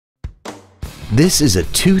This is a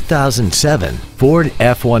 2007 Ford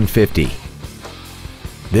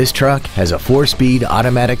F-150. This truck has a 4-speed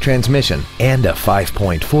automatic transmission and a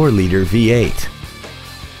 5.4-liter V8.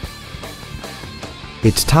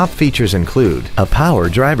 Its top features include a power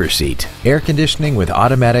driver's seat, air conditioning with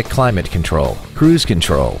automatic climate control, cruise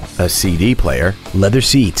control, a CD player, leather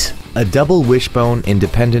seats, a double wishbone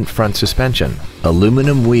independent front suspension,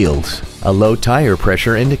 aluminum wheels, a low tire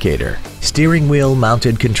pressure indicator, steering wheel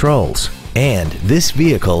mounted controls, and this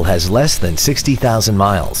vehicle has less than 60,000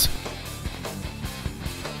 miles.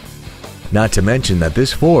 Not to mention that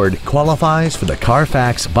this Ford qualifies for the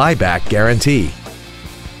Carfax buyback guarantee.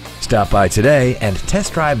 Stop by today and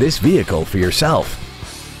test drive this vehicle for yourself.